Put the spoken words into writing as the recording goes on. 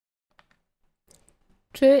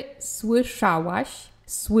Czy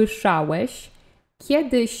słyszałeś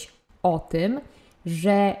kiedyś o tym,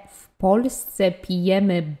 że w Polsce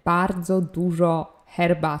pijemy bardzo dużo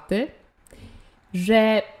herbaty?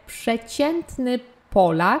 Że przeciętny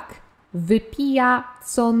Polak wypija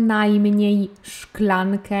co najmniej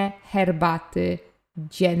szklankę herbaty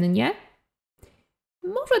dziennie?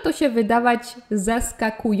 Może to się wydawać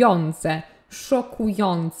zaskakujące,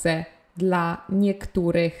 szokujące dla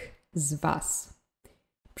niektórych z Was.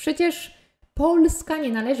 Przecież Polska nie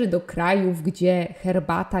należy do krajów, gdzie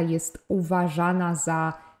herbata jest uważana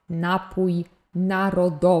za napój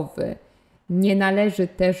narodowy. Nie należy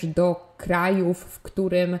też do krajów, w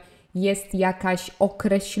którym jest jakaś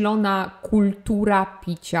określona kultura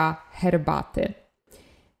picia herbaty.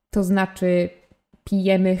 To znaczy,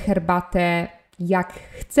 pijemy herbatę jak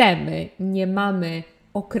chcemy, nie mamy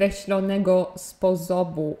określonego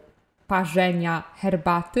sposobu parzenia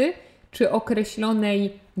herbaty czy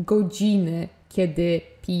określonej godziny, kiedy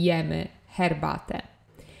pijemy herbatę.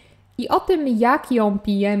 I o tym, jak ją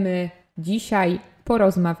pijemy, dzisiaj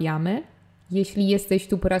porozmawiamy. Jeśli jesteś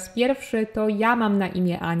tu po raz pierwszy, to ja mam na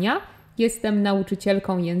imię Ania, jestem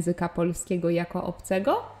nauczycielką języka polskiego jako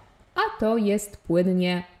obcego, a to jest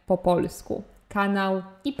Płynnie po polsku, kanał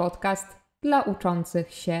i podcast dla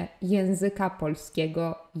uczących się języka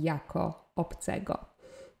polskiego jako obcego.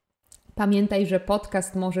 Pamiętaj, że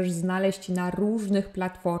podcast możesz znaleźć na różnych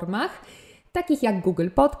platformach, takich jak Google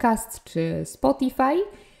Podcast czy Spotify.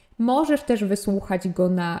 Możesz też wysłuchać go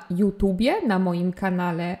na YouTubie, na moim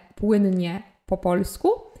kanale Płynnie po polsku.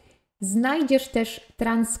 Znajdziesz też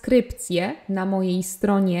transkrypcję na mojej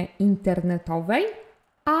stronie internetowej,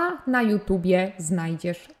 a na YouTubie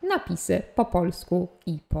znajdziesz napisy po polsku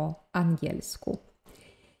i po angielsku.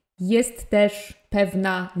 Jest też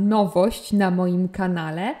pewna nowość na moim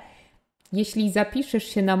kanale. Jeśli zapiszesz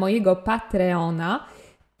się na mojego Patreona,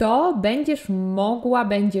 to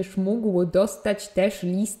będziesz mógł dostać też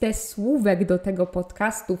listę słówek do tego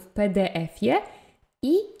podcastu w PDF-ie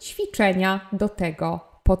i ćwiczenia do tego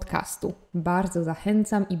podcastu. Bardzo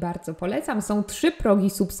zachęcam i bardzo polecam. Są 3 progi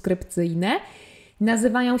subskrypcyjne.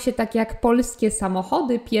 Nazywają się tak jak polskie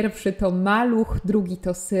samochody. Pierwszy to Maluch, drugi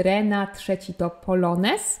to Syrena, trzeci to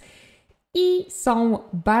Polones. I są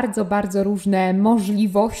bardzo, bardzo różne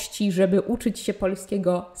możliwości, żeby uczyć się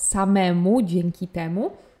polskiego samemu dzięki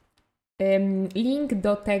temu. Link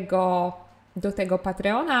do tego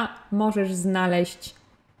Patreona możesz znaleźć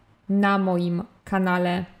na moim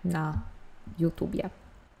kanale na YouTubie.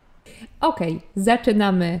 Ok,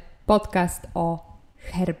 zaczynamy podcast o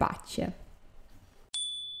herbacie.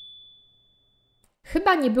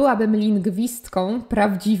 Chyba nie byłabym lingwistką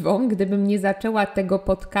prawdziwą, gdybym nie zaczęła tego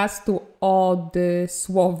podcastu od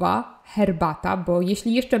słowa herbata, bo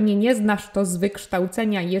jeśli jeszcze mnie nie znasz, to z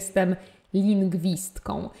wykształcenia jestem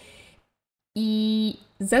lingwistką. I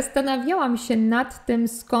zastanawiałam się nad tym,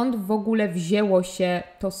 skąd w ogóle wzięło się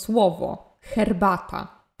to słowo herbata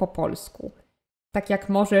po polsku. Tak jak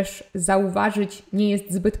możesz zauważyć, nie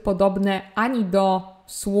jest zbyt podobne ani do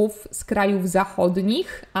słów z krajów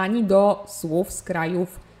zachodnich, ani do słów z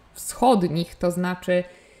krajów wschodnich. To znaczy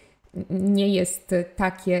nie jest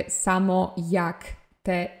takie samo jak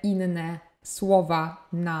te inne słowa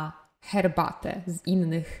na herbatę z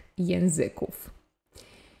innych języków.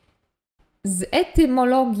 Z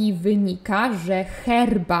etymologii wynika, że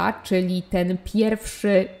herba, czyli ten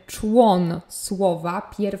pierwszy człon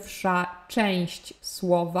słowa, pierwsza część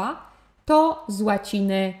słowa, to z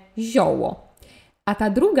łaciny zioło. A ta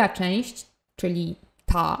druga część, czyli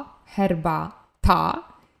ta, herba, ta,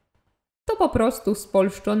 to po prostu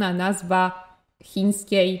spolszczona nazwa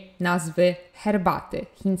chińskiej nazwy herbaty,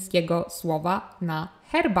 chińskiego słowa na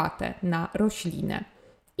herbatę, na roślinę.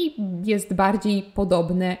 I jest bardziej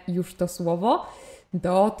podobne już to słowo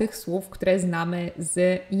do tych słów, które znamy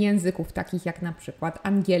z języków takich jak na przykład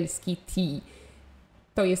angielski tea.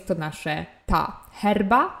 To jest to nasze ta.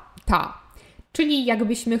 Herba, ta. Czyli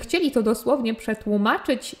jakbyśmy chcieli to dosłownie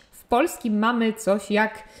przetłumaczyć, w polskim mamy coś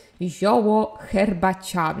jak zioło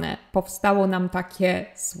herbaciane. Powstało nam takie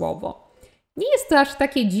słowo. Nie jest to aż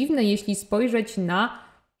takie dziwne, jeśli spojrzeć na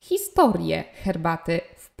historię herbaty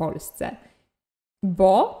w Polsce.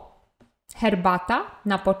 Bo herbata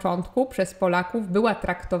na początku przez Polaków była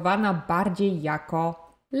traktowana bardziej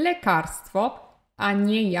jako lekarstwo, a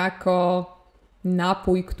nie jako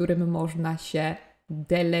napój, którym można się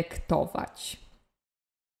delektować.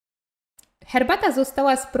 Herbata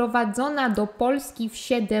została sprowadzona do Polski w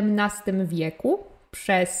XVII wieku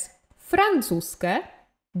przez Francuzkę.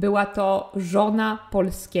 Była to żona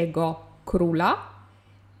polskiego króla.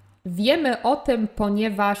 Wiemy o tym,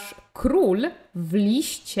 ponieważ król w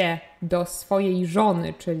liście do swojej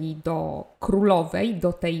żony, czyli do królowej,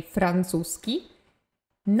 do tej francuskiej,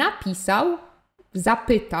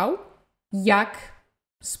 zapytał, jak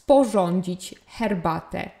sporządzić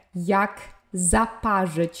herbatę, jak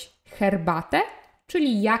zaparzyć herbatę,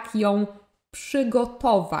 czyli jak ją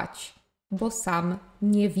przygotować, bo sam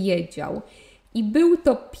nie wiedział. I był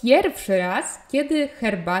to pierwszy raz, kiedy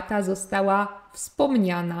herbata została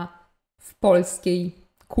wspomniana w polskiej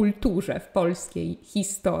kulturze, w polskiej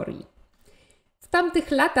historii. W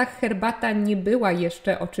tamtych latach herbata nie była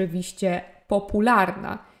jeszcze oczywiście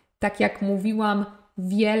popularna. Tak jak mówiłam,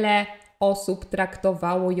 wiele osób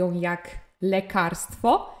traktowało ją jak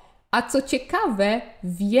lekarstwo, a co ciekawe,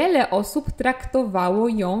 wiele osób traktowało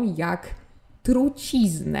ją jak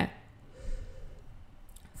truciznę.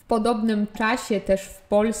 W podobnym czasie też w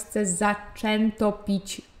Polsce zaczęto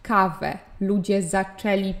pić kawę. Ludzie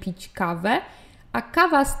zaczęli pić kawę, a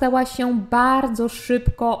kawa stała się bardzo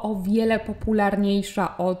szybko o wiele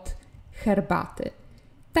popularniejsza od herbaty.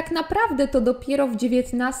 Tak naprawdę to dopiero w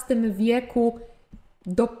XIX wieku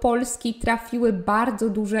do Polski trafiły bardzo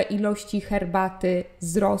duże ilości herbaty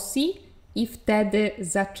z Rosji i wtedy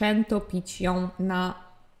zaczęto pić ją na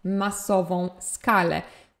masową skalę.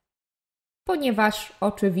 Ponieważ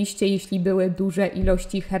oczywiście jeśli były duże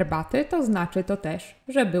ilości herbaty, to znaczy to też,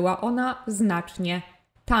 że była ona znacznie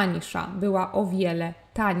tańsza, była o wiele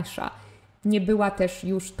tańsza. Nie była też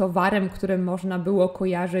już towarem, którym można było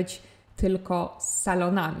kojarzyć tylko z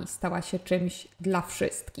salonami. Stała się czymś dla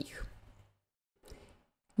wszystkich.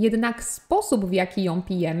 Jednak sposób, w jaki ją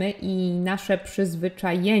pijemy i nasze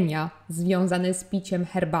przyzwyczajenia związane z piciem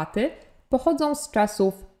herbaty pochodzą z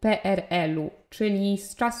czasów PRL-u, czyli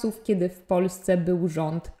z czasów, kiedy w Polsce był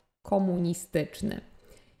rząd komunistyczny.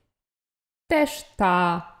 Też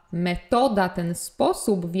ta metoda, ten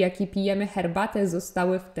sposób, w jaki pijemy herbatę,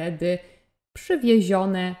 zostały wtedy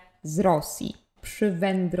przywiezione z Rosji,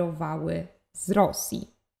 przywędrowały z Rosji.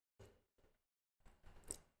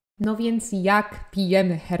 No więc jak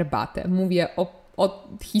pijemy herbatę? Mówię o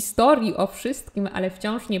historii, o wszystkim, ale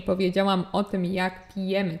wciąż nie powiedziałam o tym, jak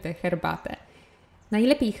pijemy tę herbatę.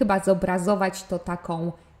 Najlepiej chyba zobrazować to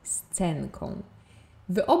taką scenką.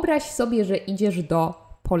 Wyobraź sobie, że idziesz do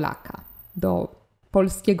Polaka, do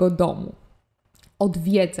polskiego domu.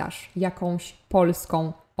 Odwiedzasz jakąś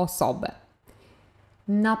polską osobę.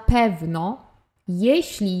 Na pewno,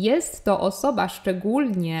 jeśli jest to osoba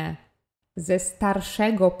szczególnie ze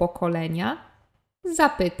starszego pokolenia,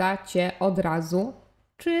 zapyta cię od razu,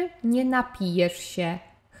 czy nie napijesz się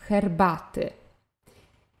herbaty.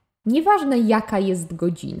 Nieważne jaka jest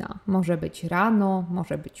godzina, może być rano,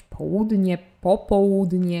 może być południe,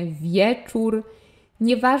 popołudnie, wieczór.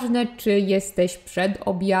 Nieważne czy jesteś przed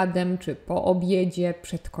obiadem, czy po obiedzie,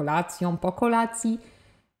 przed kolacją, po kolacji.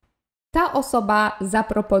 Ta osoba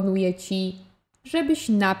zaproponuje ci, żebyś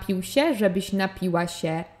napił się, żebyś napiła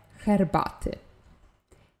się herbaty.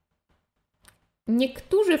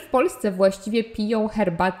 Niektórzy w Polsce właściwie piją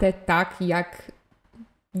herbatę tak, jak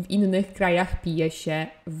w innych krajach pije się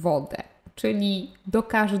wodę. Czyli do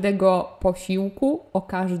każdego posiłku, o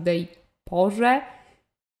każdej porze.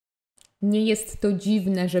 Nie jest to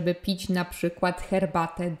dziwne, żeby pić na przykład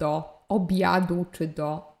herbatę do obiadu czy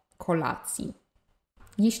do kolacji.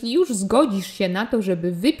 Jeśli już zgodzisz się na to,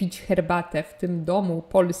 żeby wypić herbatę w tym domu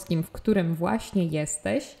polskim, w którym właśnie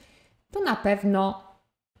jesteś, to na pewno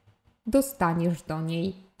dostaniesz do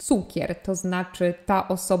niej cukier. To znaczy ta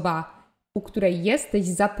osoba, u której jesteś,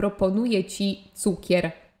 zaproponuje ci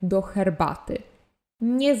cukier do herbaty.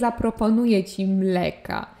 Nie zaproponuje ci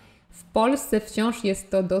mleka. W Polsce wciąż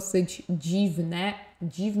jest to dosyć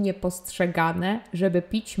dziwnie postrzegane, żeby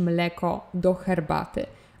pić mleko do herbaty.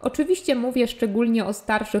 Oczywiście mówię szczególnie o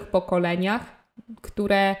starszych pokoleniach,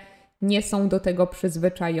 które nie są do tego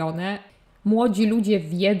przyzwyczajone. Młodzi ludzie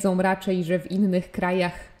wiedzą raczej, że w innych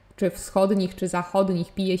krajach, czy wschodnich, czy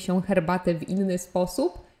zachodnich pije się herbatę w inny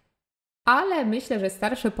sposób, ale myślę, że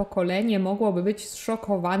starsze pokolenie mogłoby być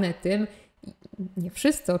zszokowane tym, nie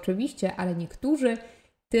wszyscy oczywiście, ale niektórzy,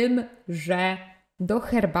 tym, że do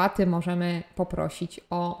herbaty możemy poprosić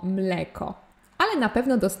o mleko. Ale na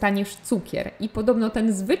pewno dostaniesz cukier i podobno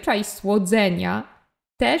ten zwyczaj słodzenia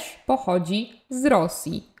też pochodzi z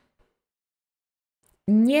Rosji.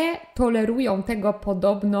 Nie tolerują tego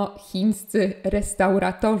podobno chińscy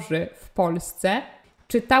restauratorzy w Polsce.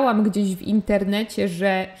 Czytałam gdzieś w internecie,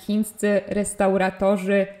 że chińscy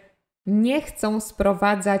restauratorzy nie chcą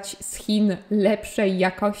sprowadzać z Chin lepszej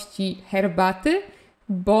jakości herbaty,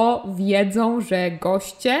 bo wiedzą, że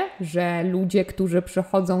goście, że ludzie, którzy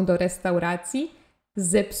przychodzą do restauracji,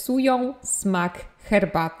 zepsują smak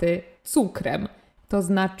herbaty cukrem. To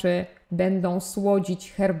znaczy będą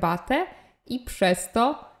słodzić herbatę i przez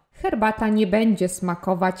to herbata nie będzie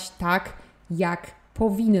smakować tak, jak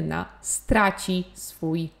powinna. Straci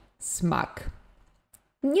swój smak.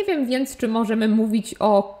 Nie wiem więc, czy możemy mówić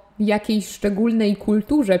o jakiejś szczególnej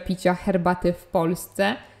kulturze picia herbaty w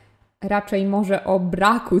Polsce. Raczej może o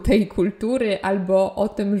braku tej kultury albo o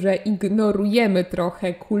tym, że ignorujemy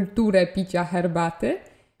trochę kulturę picia herbaty.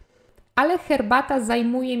 Ale herbata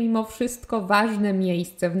zajmuje mimo wszystko ważne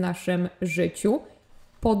miejsce w naszym życiu.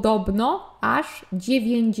 Podobno aż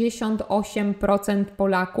 98%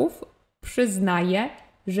 Polaków przyznaje,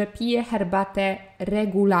 że pije herbatę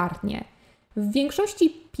regularnie. W większości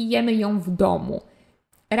pijemy ją w domu.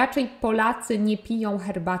 Raczej Polacy nie piją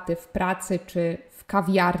herbaty w pracy czy w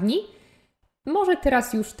kawiarni. Może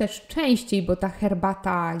teraz już też częściej, bo ta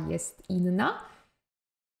herbata jest inna.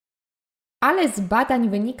 Ale z badań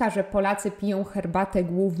wynika, że Polacy piją herbatę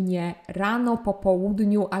głównie rano, po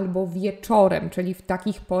południu albo wieczorem, czyli w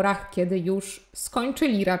takich porach, kiedy już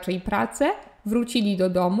skończyli raczej pracę, wrócili do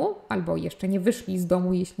domu albo jeszcze nie wyszli z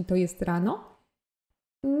domu, jeśli to jest rano.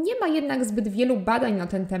 Nie ma jednak zbyt wielu badań na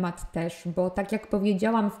ten temat też, bo tak jak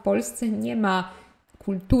powiedziałam, w Polsce nie ma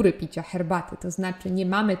kultury picia herbaty, to znaczy nie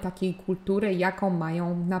mamy takiej kultury, jaką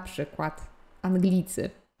mają na przykład Anglicy.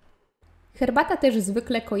 Herbata też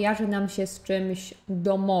zwykle kojarzy nam się z czymś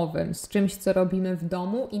domowym, z czymś, co robimy w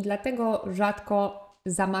domu i dlatego rzadko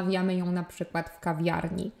zamawiamy ją na przykład w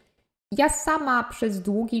kawiarni. Ja sama przez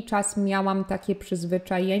długi czas miałam takie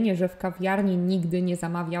przyzwyczajenie, że w kawiarni nigdy nie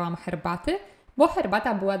zamawiałam herbaty, bo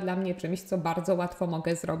herbata była dla mnie czymś, co bardzo łatwo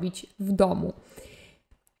mogę zrobić w domu.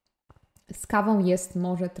 Z kawą jest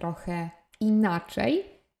może trochę inaczej,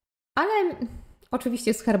 ale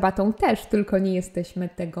oczywiście z herbatą też, tylko nie jesteśmy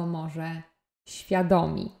tego może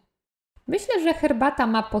świadomi. Myślę, że herbata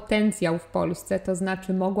ma potencjał w Polsce, to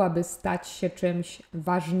znaczy mogłaby stać się czymś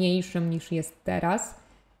ważniejszym niż jest teraz.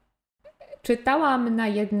 Czytałam na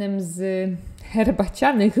jednym z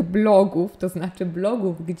herbacianych blogów, to znaczy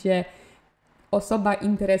blogów, gdzie osoba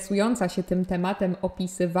interesująca się tym tematem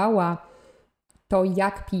opisywała to,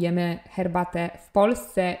 jak pijemy herbatę w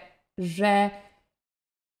Polsce, że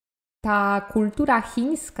ta kultura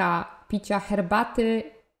chińska picia herbaty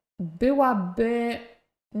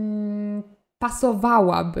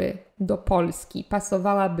pasowałaby do Polski,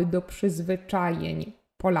 pasowałaby do przyzwyczajeń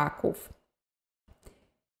Polaków.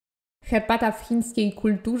 Herbata w chińskiej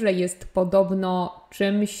kulturze jest podobno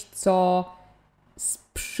czymś, co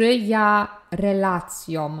sprzyja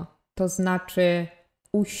relacjom, to znaczy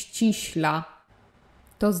uściśla,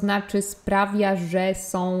 to znaczy sprawia, że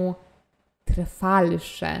są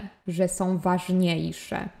trwalsze, że są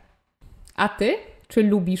ważniejsze. A ty? Czy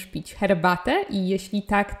lubisz pić herbatę? I jeśli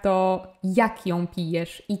tak, to jak ją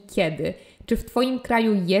pijesz i kiedy? Czy w twoim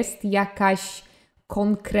kraju jest jakaś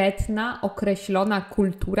konkretna, określona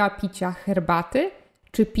kultura picia herbaty?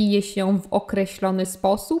 Czy pije się w określony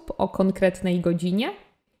sposób, o konkretnej godzinie?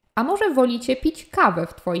 A może wolicie pić kawę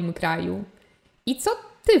w twoim kraju? I co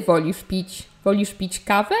ty wolisz pić? Wolisz pić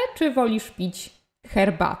kawę, czy wolisz pić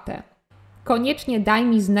herbatę? Koniecznie daj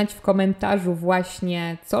mi znać w komentarzu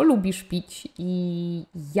właśnie, co lubisz pić i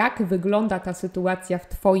jak wygląda ta sytuacja w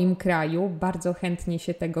twoim kraju. Bardzo chętnie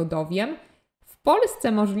się tego dowiem. W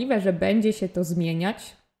Polsce możliwe, że będzie się to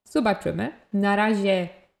zmieniać. Zobaczymy. Na razie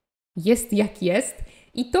jest jak jest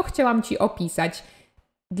i to chciałam ci opisać.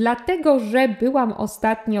 Dlatego, że byłam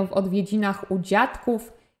ostatnio w odwiedzinach u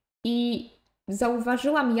dziadków i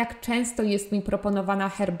zauważyłam, jak często jest mi proponowana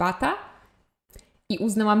herbata i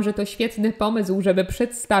uznałam, że to świetny pomysł, żeby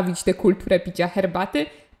przedstawić tę kulturę picia herbaty.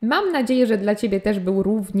 Mam nadzieję, że dla ciebie też był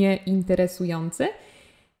równie interesujący.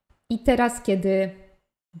 I teraz, kiedy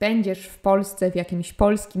będziesz w Polsce, w jakimś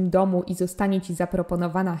polskim domu i zostanie ci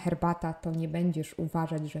zaproponowana herbata, to nie będziesz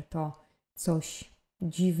uważać, że to coś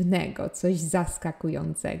dziwnego, coś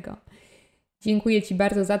zaskakującego. Dziękuję ci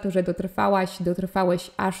bardzo za to, że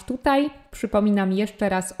dotrwałeś aż tutaj. Przypominam jeszcze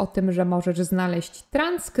raz o tym, że możesz znaleźć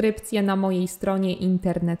transkrypcję na mojej stronie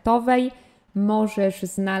internetowej. Możesz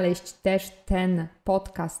znaleźć też ten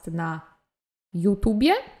podcast na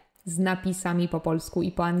YouTubie z napisami po polsku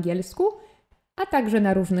i po angielsku, a także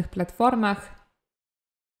na różnych platformach,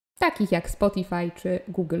 takich jak Spotify czy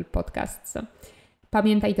Google Podcasts.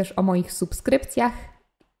 Pamiętaj też o moich subskrypcjach,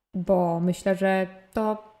 bo myślę, że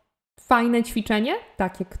to fajne ćwiczenie,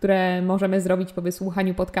 takie, które możemy zrobić po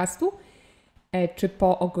wysłuchaniu podcastu czy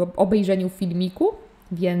po obejrzeniu filmiku,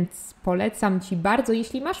 więc polecam ci bardzo.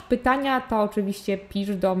 Jeśli masz pytania, to oczywiście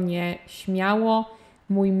pisz do mnie śmiało.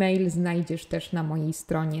 Mój mail znajdziesz też na mojej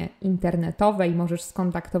stronie internetowej. Możesz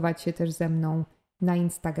skontaktować się też ze mną na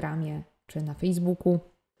Instagramie czy na Facebooku.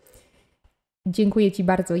 Dziękuję Ci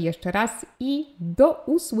bardzo jeszcze raz i do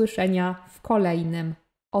usłyszenia w kolejnym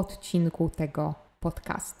odcinku tego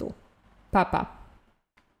podcastu. Pa, pa.